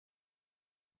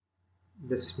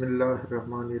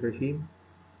Bismillahirrahmanirrahim.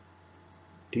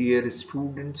 Dear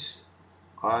students,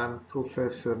 I am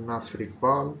Professor Nasir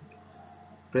Iqbal,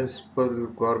 Principal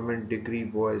Government Degree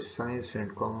Boys Science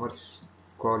and Commerce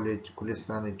College,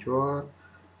 Gulstan-e-Johar,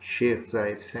 Shaikh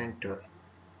Zaid Center.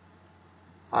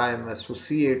 I am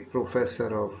Associate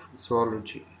Professor of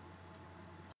Zoology.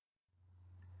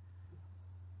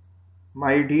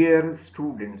 My dear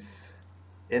students,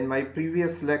 in my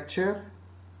previous lecture,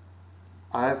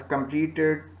 I have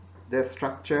completed the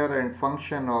structure and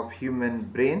function of human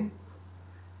brain.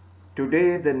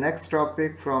 Today, the next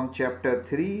topic from Chapter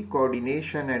 3,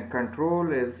 Coordination and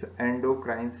Control, is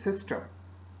Endocrine System.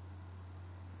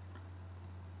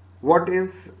 What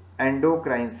is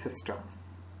endocrine system?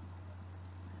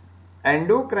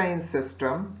 Endocrine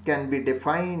system can be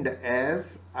defined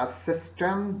as a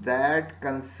system that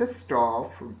consists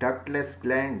of ductless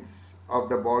glands of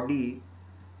the body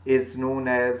is known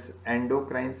as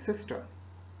endocrine system.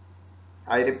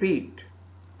 I repeat,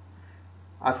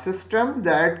 a system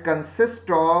that consists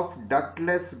of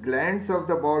ductless glands of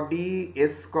the body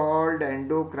is called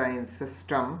endocrine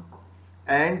system,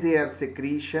 and their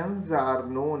secretions are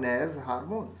known as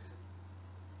hormones.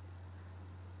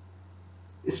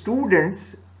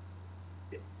 Students,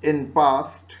 in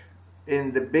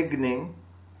the beginning,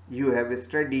 you have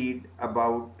studied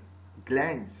about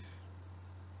glands.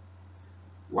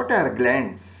 What are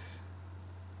glands?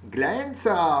 Glands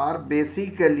are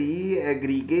basically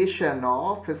aggregation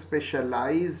of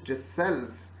specialized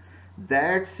cells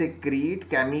that secrete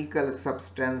chemical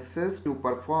substances to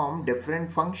perform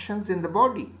different functions in the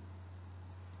body.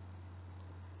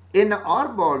 In our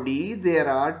body, there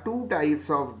are two types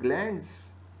of glands.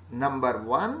 Number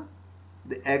one,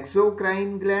 the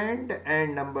exocrine gland,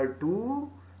 and number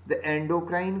two, the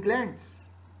endocrine glands.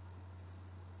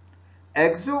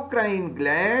 Exocrine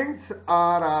glands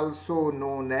are also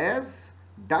known as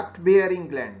duct-bearing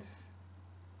glands.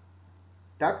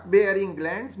 Duct-bearing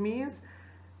glands means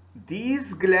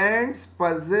these glands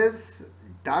possess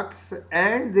ducts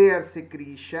and their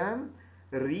secretion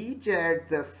reach at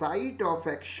the site of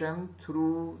action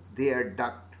through their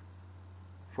duct.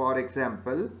 For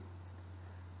example,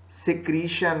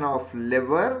 secretion of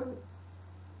liver,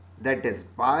 that is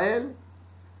bile,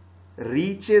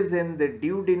 reaches in the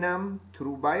duodenum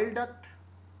through bile duct.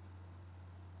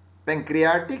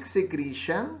 Pancreatic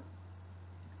secretion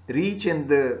reach in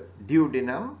the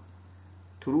duodenum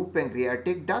through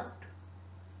pancreatic duct.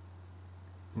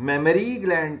 Mammary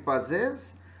gland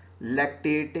possess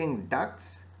lactating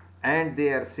ducts and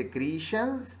their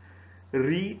secretions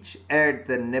reach at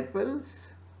the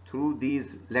nipples through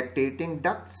these lactating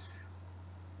ducts.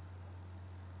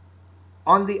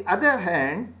 On the other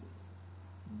hand,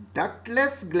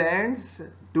 ductless glands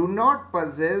do not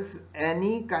possess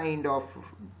any kind of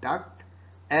duct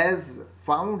as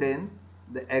found in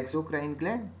the exocrine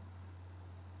gland.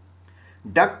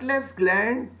 Ductless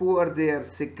glands pour their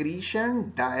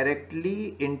secretion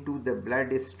directly into the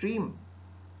bloodstream,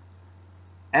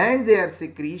 and their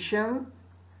secretions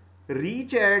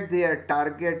reach at their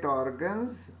target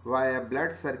organs via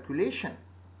blood circulation.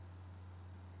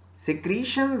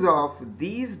 Secretions of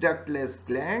these ductless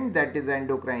glands, that is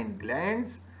endocrine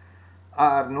glands,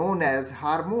 are known as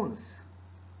hormones.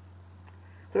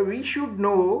 So we should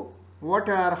know what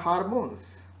are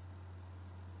hormones.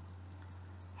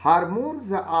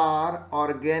 Hormones are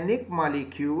organic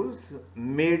molecules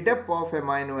made up of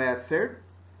amino acid,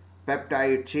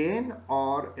 peptide chain,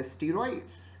 or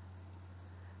steroids.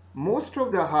 Most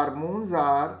of the hormones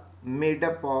are made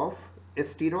up of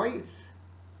steroids.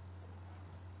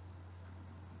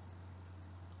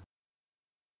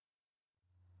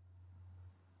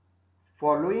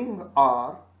 Following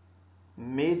are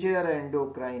major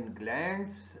endocrine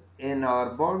glands in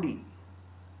our body.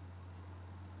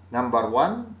 Number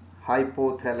 1,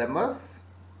 hypothalamus.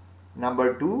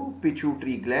 Number 2,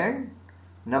 pituitary gland.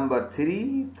 Number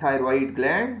 3, thyroid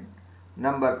gland.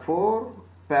 Number 4,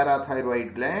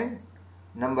 parathyroid gland.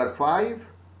 Number 5,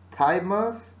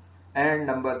 thymus. And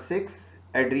number 6,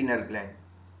 adrenal gland.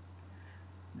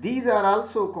 These are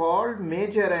also called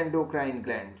major endocrine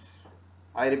glands.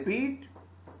 I repeat,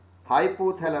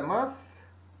 hypothalamus,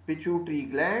 pituitary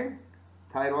gland,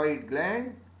 thyroid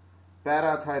gland,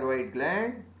 parathyroid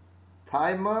gland,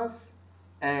 thymus,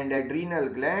 and adrenal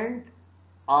gland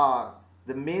are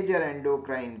the major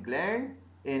endocrine gland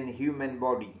in human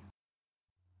body.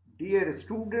 Dear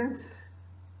students,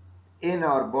 in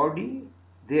our body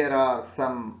there are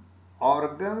some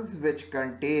organs which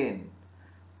contain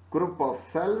group of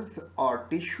cells or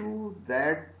tissue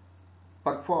that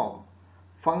perform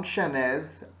function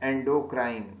as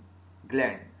endocrine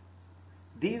gland.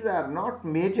 These are not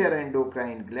major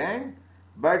endocrine glands,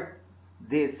 but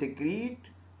they secrete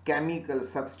chemical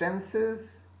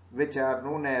substances which are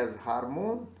known as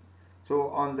hormone. So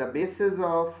on the basis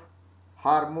of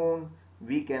hormone,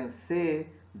 we can say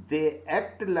they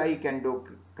act like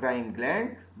endocrine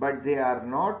gland, but they are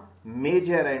not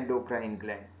major endocrine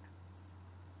gland.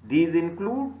 These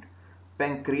include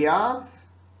pancreas,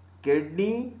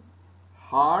 kidney,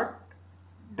 heart,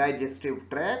 digestive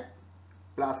tract,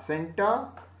 placenta,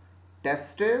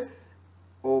 testes,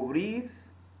 ovaries,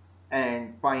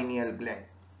 and pineal gland.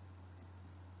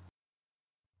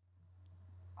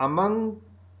 Among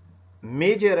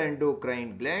major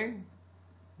endocrine gland,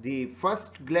 the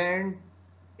first gland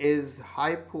is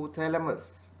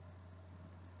hypothalamus.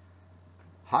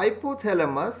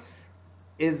 Hypothalamus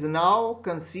is now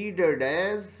considered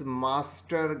as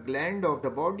master gland of the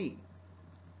body.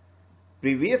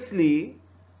 Previously,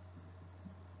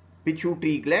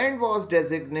 pituitary gland was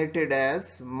designated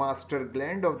as master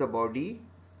gland of the body,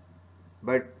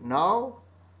 but now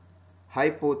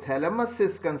hypothalamus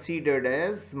is considered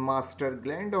as master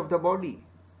gland of the body.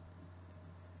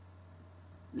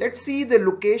 Let's see the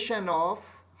location of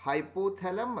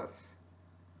hypothalamus.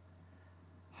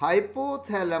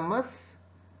 Hypothalamus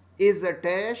is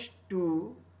attached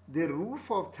to the roof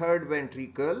of third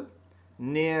ventricle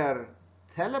near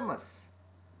thalamus.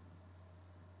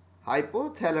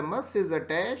 Hypothalamus is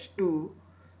attached to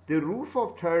the roof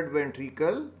of third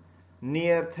ventricle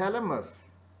near thalamus.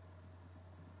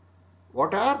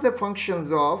 What are the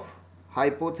functions of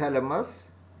hypothalamus?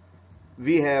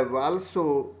 We have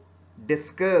also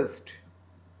discussed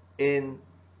in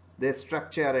the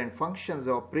structure and functions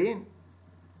of brain.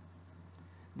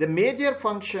 The major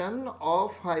function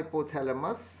of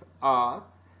hypothalamus are: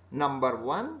 number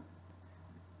one,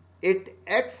 it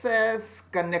acts as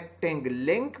connecting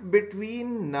link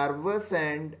between nervous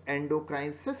and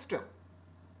endocrine system.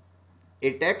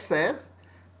 It acts as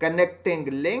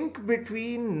connecting link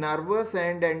between nervous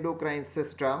and endocrine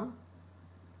system.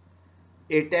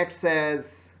 It acts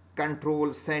as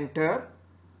control center.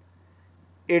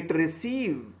 It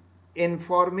receives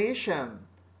information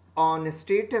on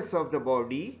status of the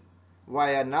body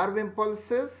via nerve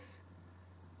impulses.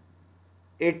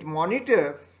 It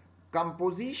monitors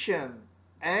composition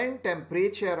and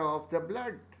temperature of the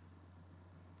blood.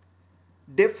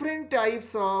 Different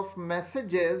types of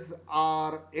messages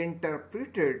are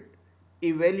interpreted,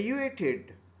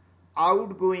 evaluated.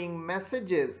 Outgoing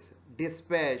messages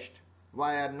dispatched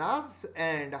via nerves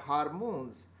and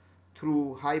hormones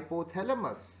through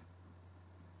hypothalamus.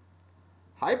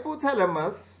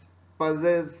 Hypothalamus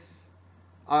possesses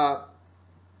a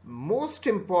most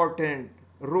important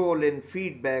role in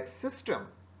feedback system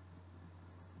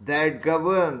that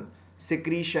govern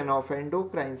secretion of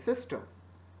endocrine system.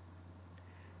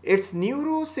 Its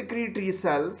neurosecretory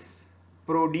cells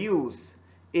produce,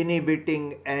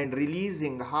 inhibiting and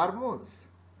releasing hormones.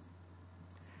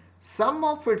 Some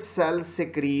of its cells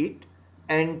secrete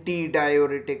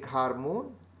antidiuretic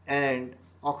hormone and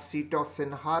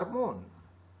oxytocin hormone.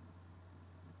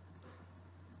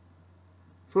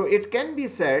 So it can be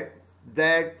said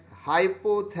that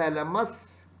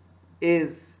hypothalamus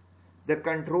is the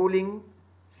controlling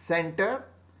center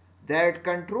that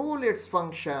control its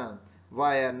function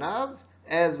via nerves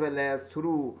as well as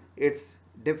through its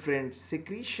different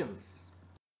secretions.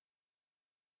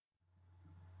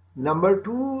 Number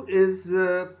two is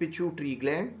pituitary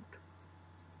gland.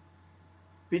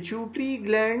 Pituitary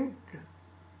gland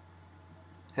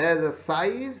has a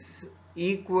size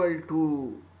equal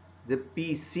to the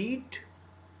pea seed.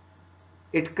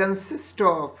 It consists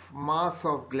of mass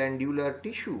of glandular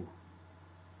tissue.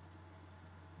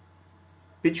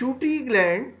 Pituitary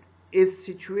gland is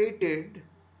situated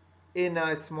in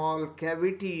a small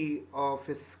cavity of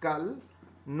skull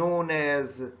known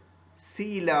as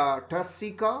sella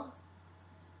turcica.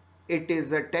 It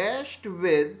is attached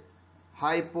with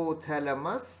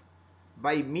hypothalamus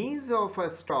by means of a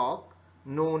stalk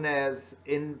known as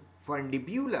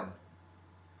infundibulum.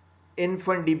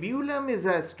 Infundibulum is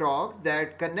a stalk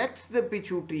that connects the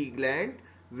pituitary gland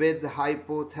with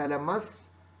hypothalamus.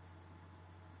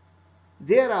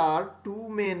 There are two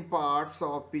main parts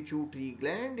of pituitary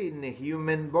gland in a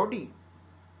human body.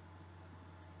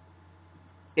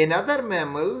 In other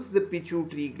mammals, the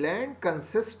pituitary gland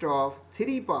consists of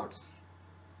three parts.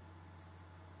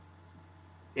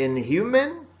 In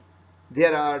human,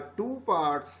 there are two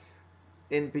parts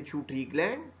in pituitary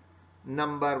gland.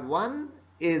 Number one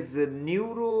is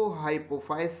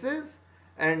neurohypophysis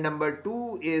and number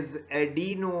two is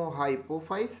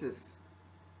adenohypophysis.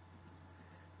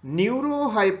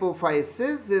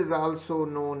 Neurohypophysis is also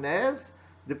known as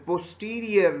the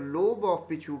posterior lobe of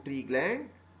pituitary gland,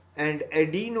 and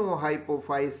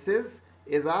adenohypophysis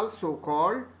is also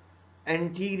called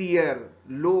anterior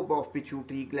lobe of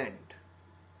pituitary gland.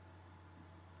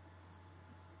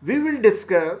 We will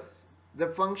discuss the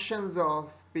functions of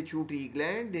pituitary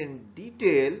gland in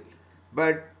detail,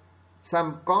 but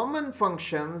some common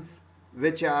functions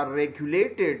which are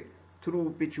regulated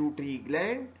through pituitary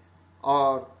gland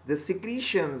or the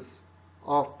secretions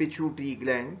of pituitary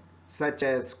gland, such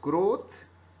as growth,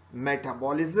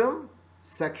 metabolism,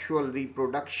 sexual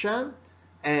reproduction,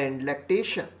 and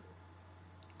lactation.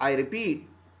 I repeat,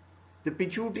 the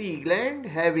pituitary gland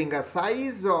having a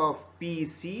size of pea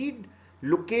seed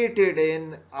located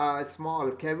in a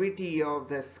small cavity of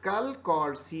the skull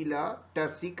called sella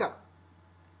turcica.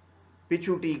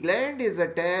 Pituitary gland is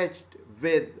attached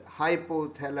with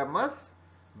hypothalamus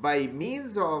by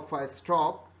means of a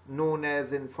stalk known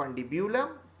as infundibulum.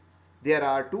 There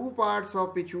are two parts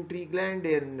of pituitary gland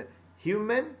in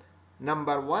human.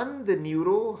 Number one, the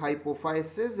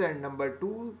neurohypophysis, and number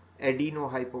two,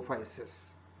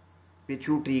 adenohypophysis.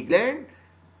 Pituitary gland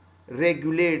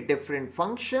regulate different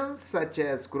functions such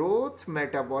as growth,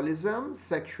 metabolism,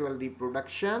 sexual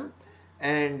reproduction,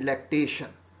 and lactation.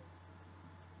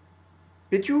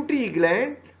 Pituitary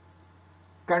gland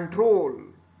control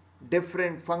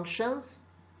different functions,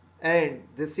 and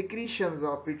the secretions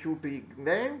of pituitary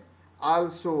gland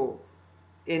also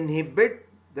inhibit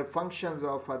the functions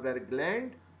of other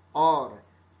gland or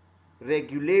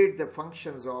regulate the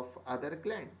functions of other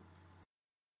gland.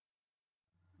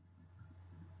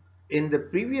 In the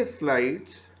previous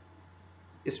slides,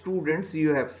 students,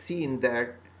 you have seen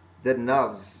that the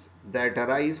nerves that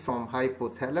arise from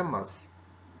hypothalamus,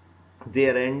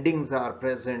 their endings are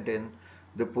present in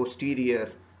the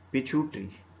posterior pituitary.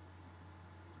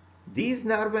 These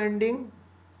nerve endings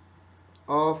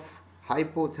of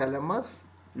hypothalamus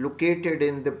located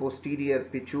in the posterior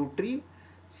pituitary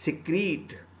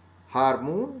secrete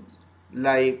hormones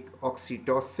like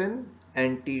oxytocin,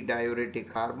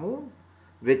 antidiuretic hormone,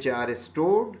 which are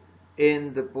stored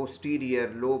in the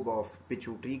posterior lobe of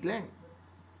pituitary gland.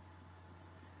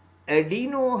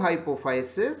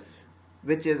 Adenohypophysis,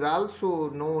 which is also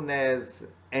known as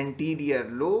anterior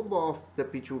lobe of the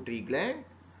pituitary gland,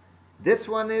 this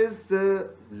one is the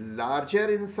larger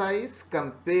in size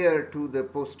compared to the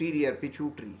posterior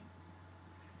pituitary.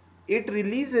 It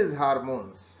releases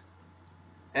hormones.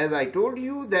 As I told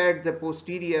you that the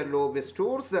posterior lobe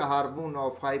stores the hormone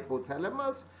of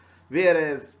hypothalamus,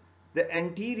 whereas the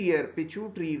anterior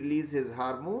pituitary releases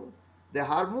hormone. The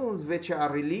hormones which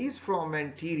are released from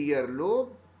anterior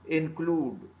lobe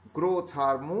include growth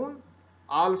hormone,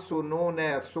 also known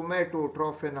as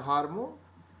somatotrophin hormone,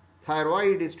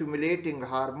 thyroid stimulating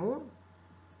hormone,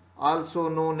 also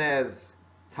known as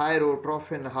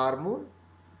thyrotrophin hormone,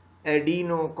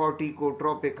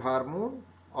 adenocorticotropic hormone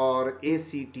or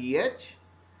ACTH,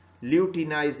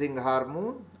 luteinizing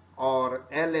hormone or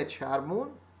LH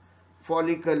hormone,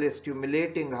 follicle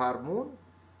stimulating hormone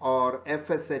or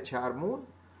FSH hormone,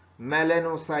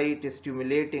 melanocyte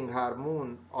stimulating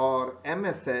hormone or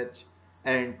MSH,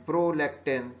 and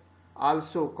prolactin,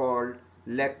 also called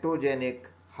lactogenic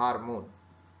hormone.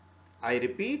 I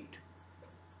repeat,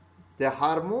 the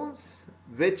hormones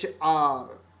which are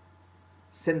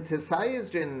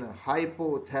synthesized in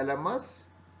hypothalamus,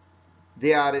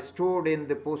 they are stored in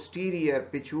the posterior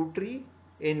pituitary,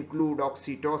 include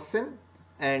oxytocin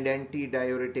and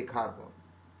antidiuretic hormone.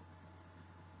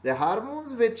 The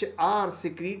hormones which are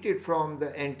secreted from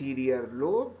the anterior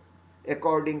lobe,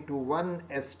 according to one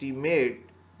estimate,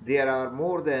 there are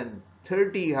more than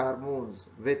 30 hormones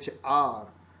which are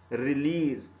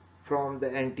released from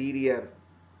the anterior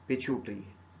pituitary.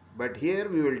 But here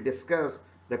we will discuss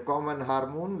the common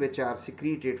hormone which are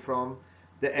secreted from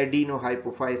the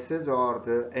adenohypophysis or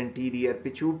the anterior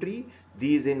pituitary.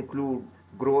 These include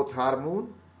growth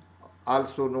hormone,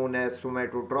 also known as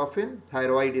somatotrophin,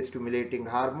 thyroid stimulating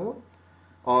hormone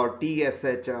or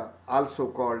TSH, also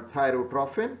called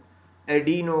thyrotrophin,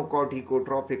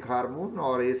 adenocorticotropic hormone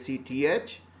or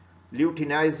ACTH,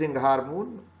 luteinizing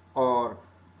hormone or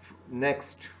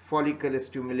next follicle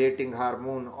stimulating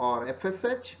hormone or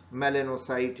FSH,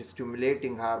 melanocyte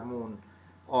stimulating hormone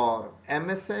or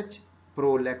MSH,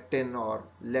 prolactin or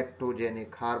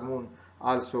lactogenic hormone,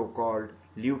 also called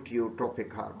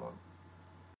luteotropic hormone.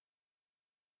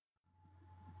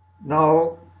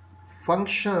 Now,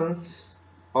 functions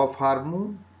of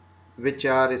hormone which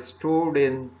are stored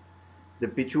in the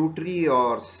pituitary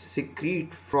or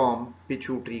secrete from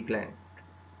pituitary gland.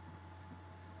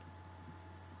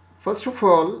 First of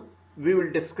all, we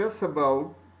will discuss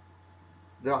about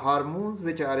the hormones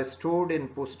which are stored in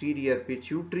posterior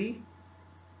pituitary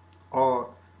or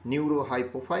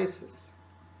neurohypophysis.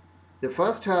 The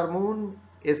first hormone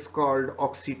is called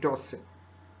oxytocin.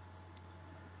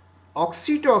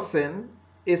 Oxytocin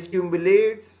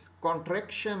stimulates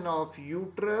contraction of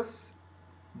uterus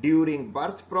during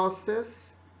birth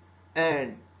process,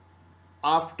 and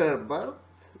after birth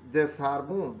this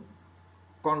hormone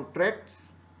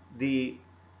contracts the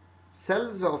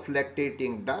cells of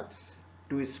lactating ducts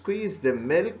to squeeze the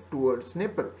milk towards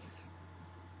nipples.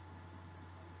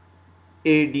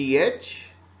 ADH,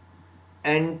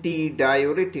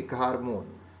 antidiuretic hormone,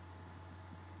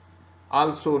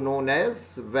 also known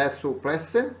as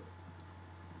vasopressin,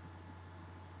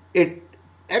 it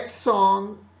acts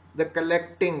on the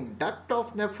collecting duct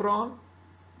of nephron.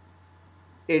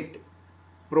 It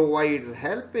provides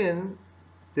help in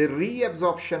the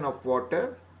reabsorption of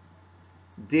water,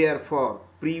 therefore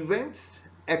prevents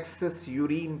excess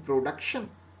urine production.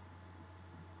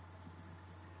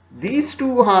 These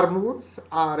two hormones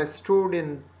are stored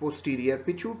in posterior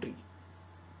pituitary.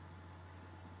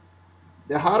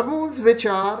 The hormones which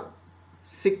are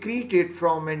secreted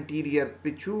from anterior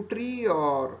pituitary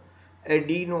or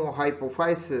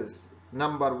adenohypophysis,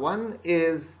 number one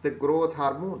is the growth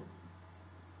hormone.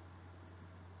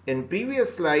 In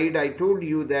previous slide I told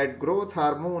you that growth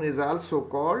hormone is also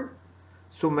called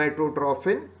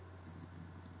somatotrophin.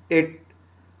 It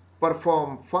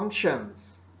performs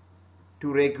functions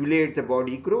to regulate the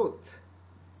body growth.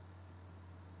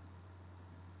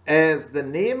 As the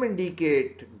name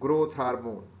indicates, growth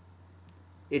hormone,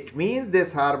 it means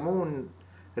this hormone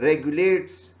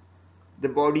regulates the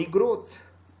body growth.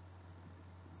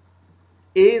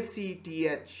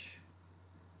 ACTH,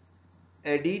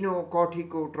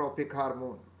 adenocorticotropic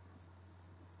hormone.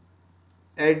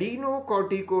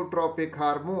 Adenocorticotropic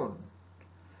hormone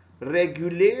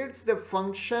regulates the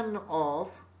function of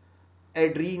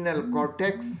adrenal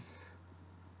cortex.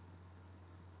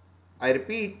 I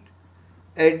repeat,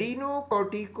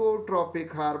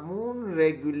 adenocorticotropic hormone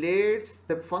regulates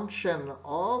the function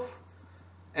of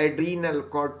adrenal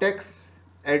cortex.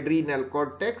 Adrenal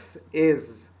cortex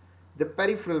is the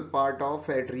peripheral part of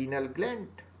adrenal gland.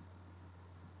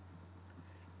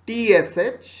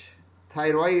 TSH,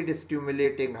 thyroid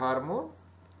stimulating hormone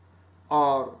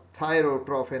or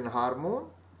thyrotrophin hormone,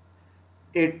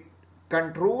 it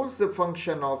controls the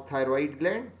function of thyroid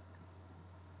gland.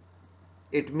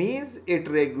 It means it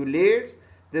regulates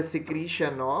the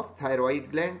secretion of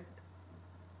thyroid gland.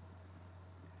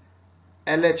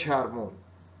 LH hormone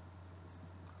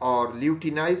or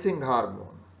luteinizing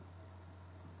hormone,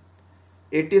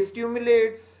 it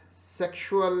stimulates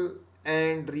sexual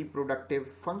and reproductive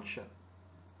function.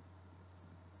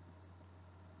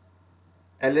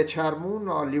 LH hormone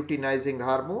or luteinizing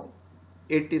hormone,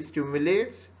 it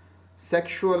stimulates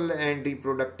sexual and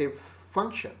reproductive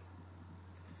function.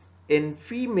 In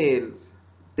females,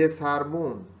 this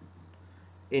hormone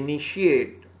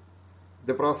initiates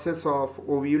the process of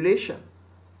ovulation.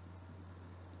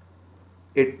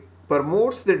 It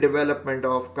promotes the development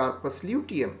of corpus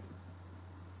luteum.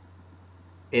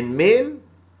 In male,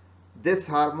 this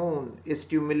hormone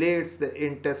stimulates the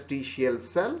interstitial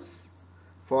cells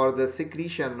for the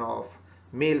secretion of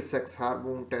male sex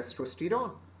hormone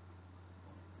testosterone.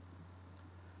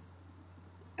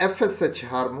 FSH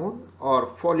hormone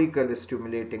or follicle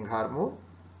stimulating hormone.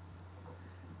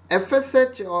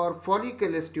 FSH or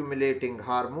follicle stimulating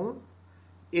hormone,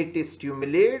 it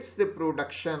stimulates the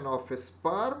production of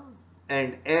sperm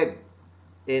and egg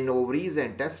in ovaries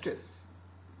and testes.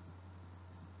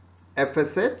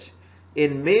 FSH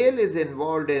in male is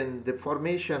involved in the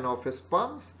formation of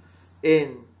sperms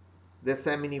in the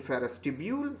seminiferous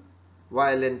tubule,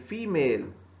 while in female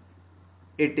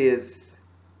it is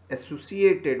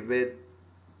associated with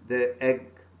the egg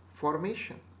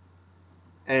formation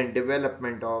and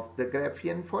development of the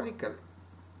Graafian follicle.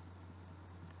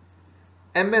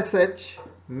 MSH,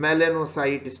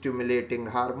 melanocyte stimulating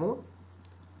hormone.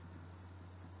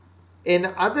 In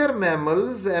other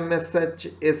mammals,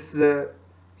 MSH is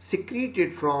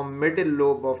secreted from middle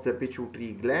lobe of the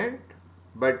pituitary gland,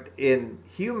 but in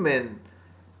human,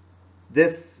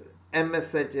 this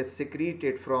MSH is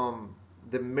secreted from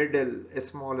the middle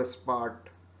smallest part.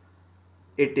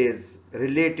 It is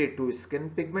related to skin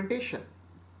pigmentation.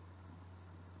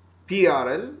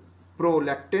 PRL,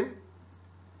 prolactin,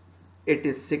 it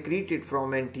is secreted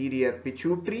from anterior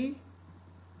pituitary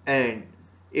and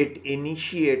it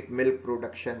initiates milk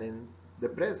production in the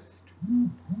breast.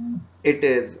 It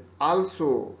is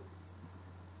also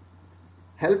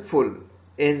helpful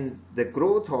in the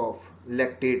growth of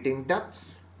lactating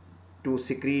ducts to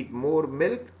secrete more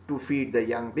milk to feed the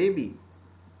young baby.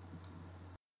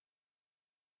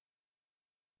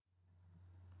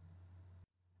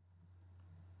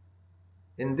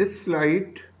 In this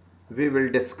slide, we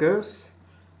will discuss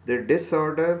the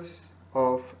disorders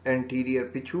of anterior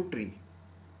pituitary.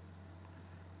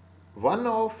 One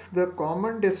of the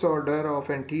common disorder of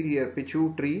anterior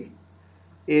pituitary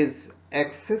is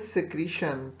excess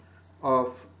secretion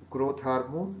of growth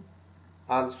hormone,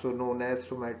 also known as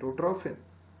somatotrophin.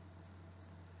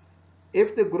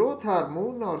 If the growth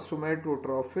hormone or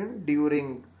somatotrophin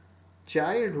during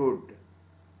childhood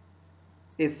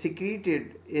is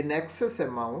secreted in excess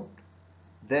amount,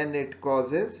 then it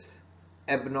causes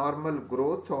abnormal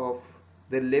growth of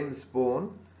the limbs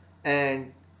bone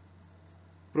and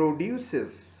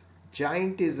produces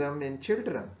giantism in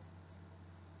children.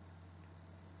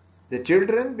 The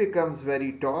children becomes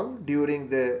very tall during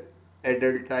the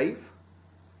adult life.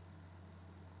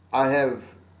 I have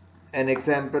an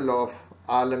example of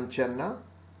Alam Channa,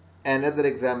 another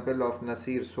example of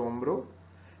Nasir Somro.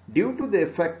 Due to the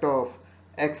effect of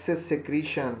excess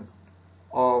secretion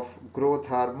of growth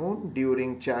hormone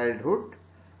during childhood,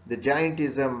 the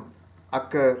giantism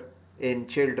occur in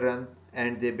children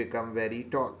and they become very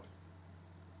tall.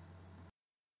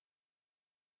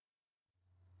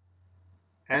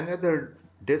 Another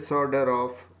disorder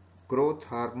of growth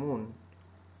hormone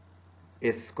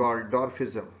is called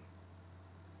dwarfism.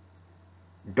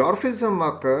 Dwarfism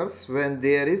occurs when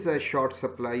there is a short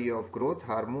supply of growth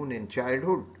hormone in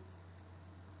childhood.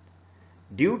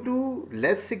 Due to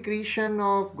less secretion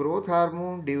of growth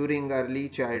hormone during early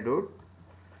childhood,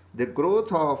 the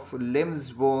growth of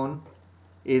limbs bone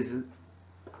is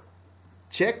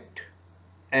checked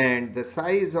and the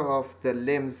size of the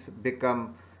limbs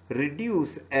become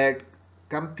reduced at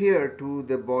compared to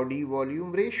the body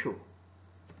volume ratio.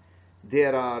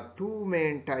 There are two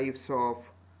main types of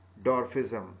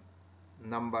dwarfism.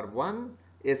 Number one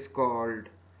is called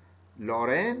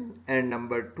Lorraine and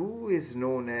number two is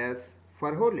known as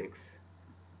Fröhlich's.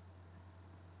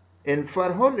 In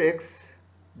Fröhlich's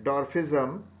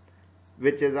dwarfism,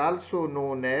 which is also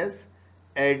known as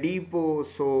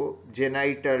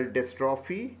adipocongenital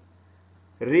dystrophy,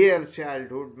 rare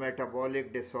childhood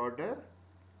metabolic disorder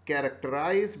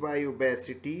characterized by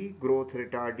obesity, growth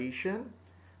retardation,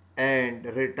 and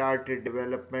retarded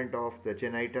development of the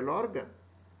genital organ.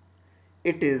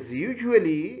 It is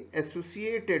usually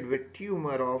associated with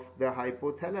tumor of the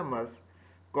hypothalamus,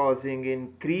 causing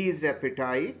increased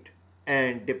appetite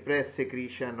and depressed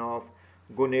secretion of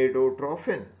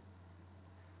gonadotrophin.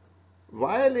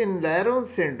 While in Laron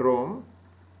syndrome,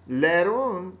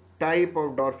 Laron type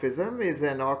of dwarfism is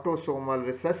an autosomal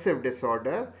recessive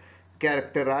disorder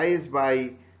characterized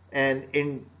by an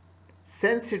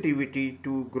insensitivity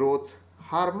to growth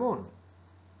hormone.